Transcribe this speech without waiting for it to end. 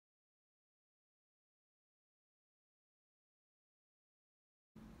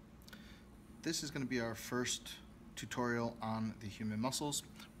This is going to be our first tutorial on the human muscles.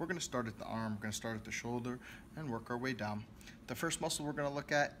 We're going to start at the arm, we're going to start at the shoulder, and work our way down. The first muscle we're going to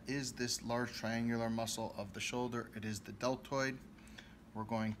look at is this large triangular muscle of the shoulder. It is the deltoid. We're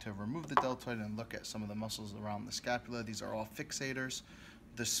going to remove the deltoid and look at some of the muscles around the scapula. These are all fixators.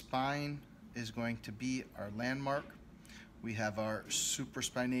 The spine is going to be our landmark. We have our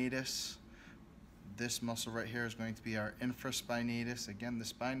supraspinatus. This muscle right here is going to be our infraspinatus. Again, the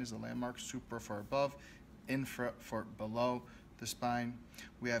spine is the landmark, supra for above, infra for below the spine.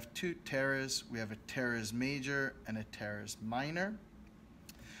 We have two teres. We have a teres major and a teres minor.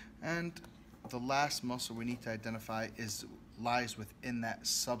 And the last muscle we need to identify lies within that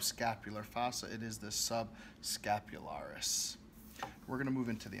subscapular fossa. It is the subscapularis. We're going to move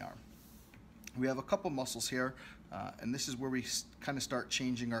into the arm. We have a couple muscles here, and this is where we kind of start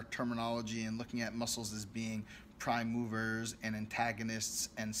changing our terminology and looking at muscles as being prime movers and antagonists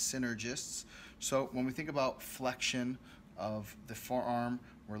and synergists. So when we think about flexion of the forearm,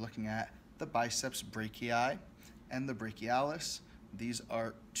 we're looking at the biceps brachii and the brachialis. These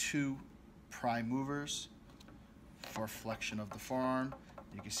are two prime movers for flexion of the forearm.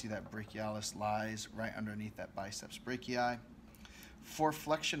 You can see that brachialis lies right underneath that biceps brachii. For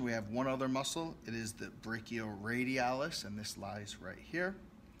flexion, we have one other muscle. It is the brachioradialis, and this lies right here.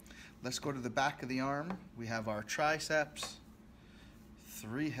 Let's go to the back of the arm. We have our triceps,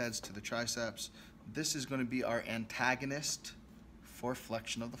 three heads to the triceps. This is going to be our antagonist for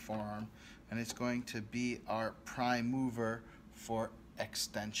flexion of the forearm, and it's going to be our prime mover for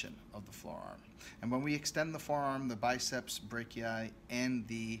extension of the forearm. And when we extend the forearm, the biceps brachii and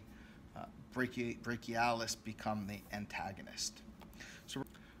the brachialis become the antagonist. So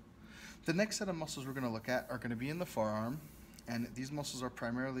the next set of muscles we're going to look at are going to be in the forearm, and these muscles are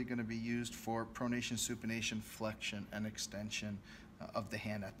primarily going to be used for pronation, supination, flexion, and extension of the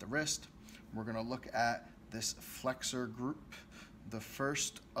hand at the wrist. We're going to look at this flexor group, the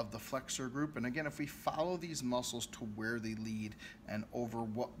first of the flexor group, and again, if we follow these muscles to where they lead and over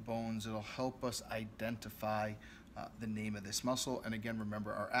what bones, it'll help us identify the name of this muscle. And again,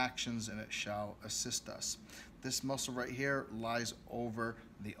 remember our actions, and it shall assist us. This muscle right here lies over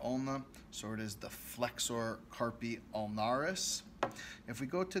the ulna, so it is the Flexor Carpi Ulnaris. If we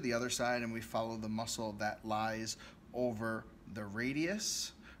go to the other side and we follow the muscle that lies over the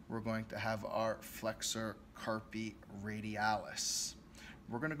radius, we're going to have our Flexor Carpi Radialis.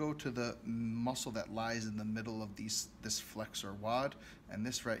 We're going to go to the muscle that lies in the middle of this flexor wad, and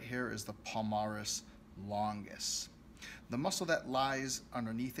this right here is the Palmaris Longus. The muscle that lies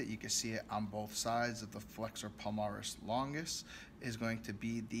underneath it, you can see it on both sides of the Flexor Palmaris Longus, is going to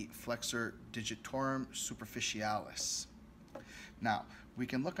be the Flexor Digitorum Superficialis. Now, we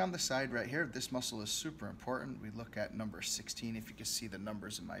can look on the side right here. This muscle is super important. We look at number 16, if you can see the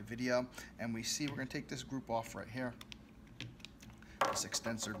numbers in my video, and we see we're going to take this group off right here, this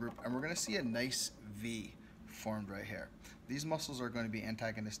extensor group, and we're going to see a nice V formed right here. These muscles are going to be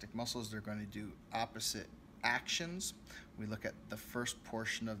antagonistic muscles. They're going to do opposite actions. We look at the first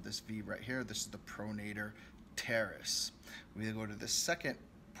portion of this V right here. This is the pronator teres. We go to the second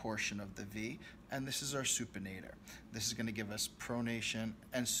portion of the V, and this is our supinator. This is going to give us pronation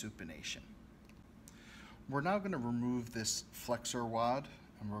and supination. We're now going to remove this flexor wad,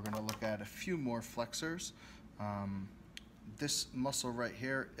 and we're going to look at a few more flexors. This muscle right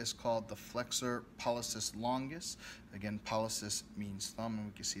here is called the Flexor Pollicis Longus. Again, pollicis means thumb, and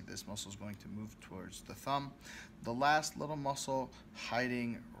we can see this muscle is going to move towards the thumb. The last little muscle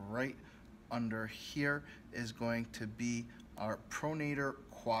hiding right under here is going to be our Pronator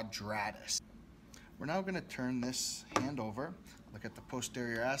Quadratus. We're now going to turn this hand over, look at the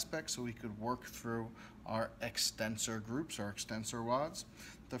posterior aspect so we could work through our extensor groups, our extensor wads.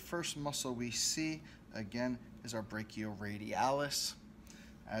 The first muscle we see, again, is our brachioradialis.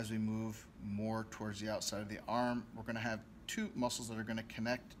 As we move more towards the outside of the arm, we're going to have two muscles that are going to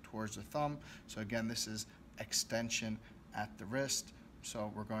connect towards the thumb. So again, this is extension at the wrist.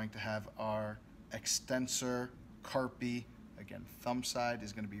 So we're going to have our extensor carpi, again, thumb side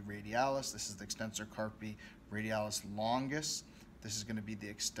is going to be radialis. This is the extensor carpi radialis longus. This is going to be the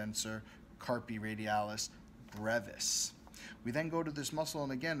extensor carpi radialis brevis. We then go to this muscle,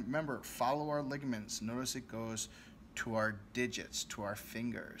 and again, remember, follow our ligaments. Notice it goes to our digits, to our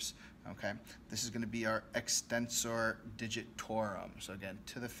fingers, okay? This is going to be our extensor digitorum. So again,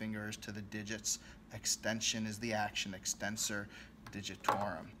 to the fingers, to the digits. Extension is the action, extensor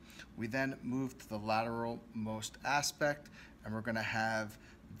digitorum. We then move to the lateral most aspect, and we're going to have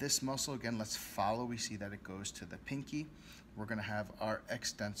this muscle. Again, let's follow. We see that it goes to the pinky. We're going to have our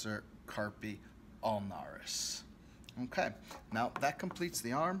extensor carpi ulnaris. Okay, now that completes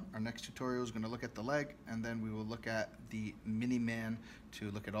the arm. Our next tutorial is going to look at the leg, and then we will look at the mini-man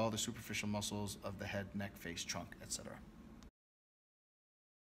to look at all the superficial muscles of the head, neck, face, trunk, etc.